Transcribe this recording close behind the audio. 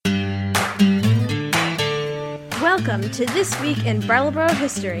Welcome to This Week in Brattleboro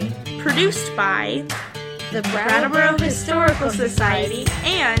History, produced by the Brattleboro Historical Society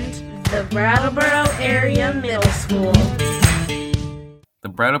and the Brattleboro Area Middle School. The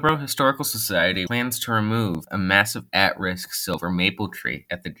Brattleboro Historical Society plans to remove a massive at-risk silver maple tree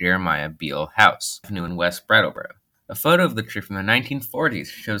at the Beal House in West Brattleboro. A photo of the tree from the 1940s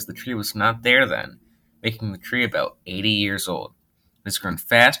shows the tree was not there then, making the tree about 80 years old. It has grown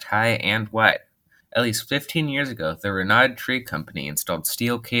fast, high, and wide. At least 15 years ago, the Renaud Tree Company installed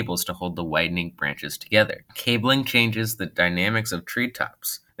steel cables to hold the widening branches together. Cabling changes the dynamics of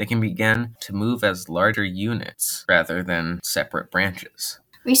treetops. They can begin to move as larger units rather than separate branches.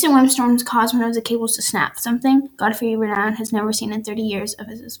 Recent windstorms caused one of the cables to snap, something Godfrey Renaud has never seen in 30 years of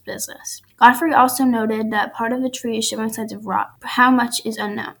his business. Godfrey also noted that part of the tree is showing signs of rot, but how much is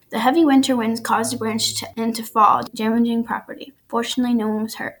unknown. The heavy winter winds caused the branch to fall, damaging property. Fortunately, no one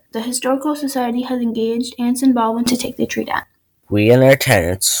was hurt. The Historical Society has engaged Anson Baldwin to take the tree down. We and our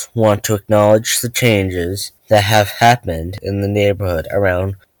tenants want to acknowledge the changes that have happened in the neighborhood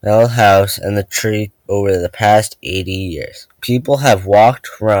around Beal House and the tree over the past 80 years. People have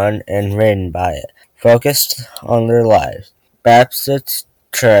walked, run, and ridden by it, focused on their lives. Baptist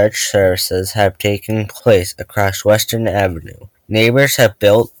church services have taken place across Western Avenue. Neighbors have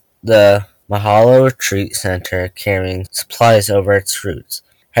built the Mahalo Retreat Center carrying supplies over its routes.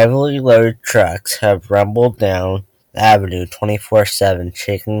 Heavily loaded trucks have rumbled down the avenue 24/7,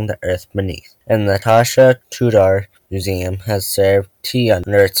 shaking the earth beneath. And the Tasha Tudor Museum has served tea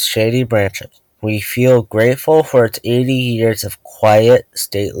under its shady branches. We feel grateful for its 80 years of quiet,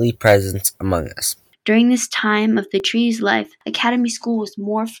 stately presence among us. During this time of the tree's life, Academy School was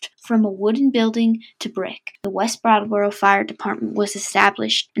morphed from a wooden building to brick. The West Brattleboro Fire Department was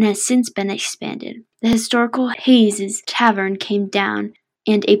established and has since been expanded. The historical Hayes' Tavern came down,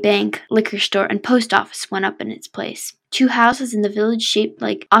 and a bank, liquor store, and post office went up in its place. 2 houses in the village shaped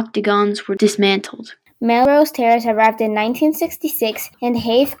like octagons were dismantled. Melrose Terrace arrived in 1966 and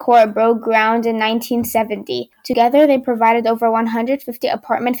Hayes Court broke ground in 1970. Together, they provided over 150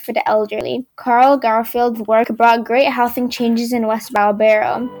 apartments for the elderly. Carl Garfield's work brought great housing changes in West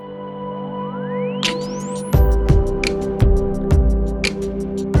Brattleboro.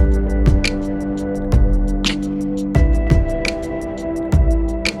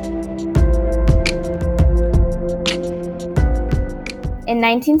 In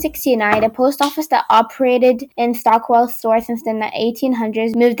 1969, the post office that operated in Stockwell's store since the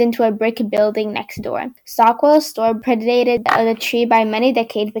 1800s moved into a brick building next door. Stockwell's store predated the tree by many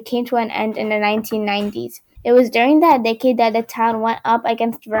decades but came to an end in the 1990s. It was during that decade that the town went up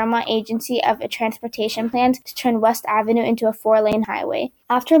against Vermont Agency of Transportation plans to turn West Avenue into a 4-lane highway.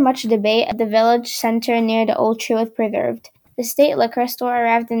 After much debate, the village center near the old tree was preserved. The state liquor store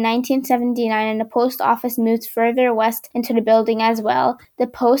arrived in 1979 and the post office moved further west into the building as well. The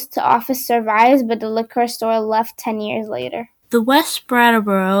post office survives, but the liquor store left 10 years later. The West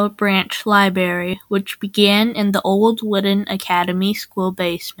Brattleboro Branch Library, which began in the old wooden Academy School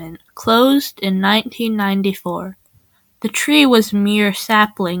basement, closed in 1994. The tree was a mere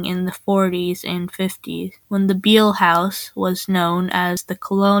sapling in the 40s and 50s, when the Beal House was known as the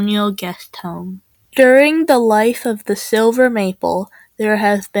Colonial Guest Home. During the life of the silver maple, there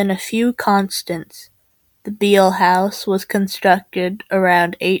have been a few constants. The Beal House was constructed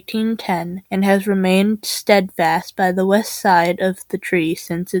around 1810 and has remained steadfast by the west side of the tree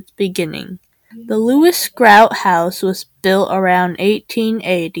since its beginning. The Lewis Grout House was built around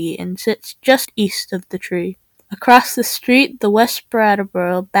 1880 and sits just east of the tree. Across the street, the West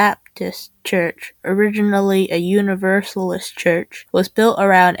Brattleboro Baptist Church, originally a Universalist church, was built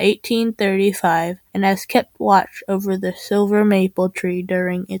around 1835 and has kept watch over the silver maple tree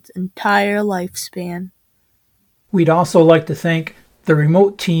during its entire lifespan. We'd also like to thank the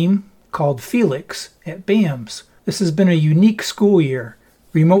remote team called Felix at BAMS. This has been a unique school year.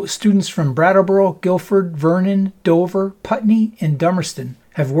 Remote students from Brattleboro, Guilford, Vernon, Dover, Putney, and Dummerston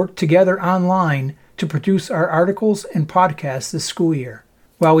have worked together online to produce our articles and podcasts this school year.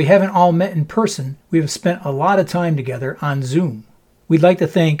 While we haven't all met in person, we have spent a lot of time together on Zoom. We'd like to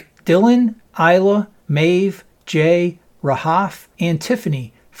thank Dylan, Isla, Maeve, Jay, Rahaf, and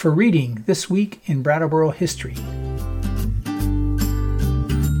Tiffany for reading This Week in Brattleboro History.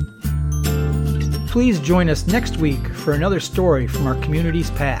 Please join us next week for another story from our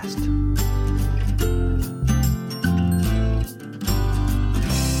community's past.